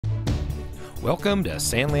Welcome to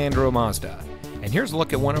San Leandro Mazda, and here's a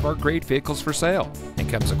look at one of our great vehicles for sale. It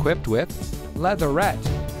comes equipped with leatherette,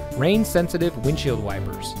 rain-sensitive windshield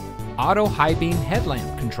wipers, auto high-beam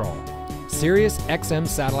headlamp control, Sirius XM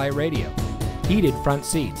satellite radio, heated front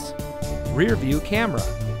seats, rear-view camera,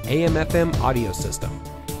 AM/FM audio system,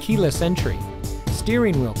 keyless entry,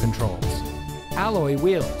 steering wheel controls, alloy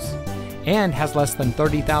wheels, and has less than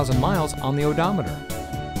 30,000 miles on the odometer.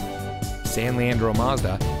 San Leandro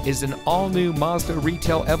Mazda is an all-new Mazda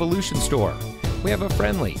retail evolution store. We have a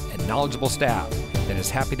friendly and knowledgeable staff that is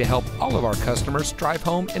happy to help all of our customers drive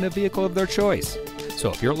home in a vehicle of their choice.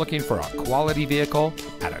 So if you're looking for a quality vehicle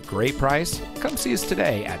at a great price, come see us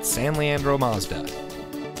today at San Leandro Mazda.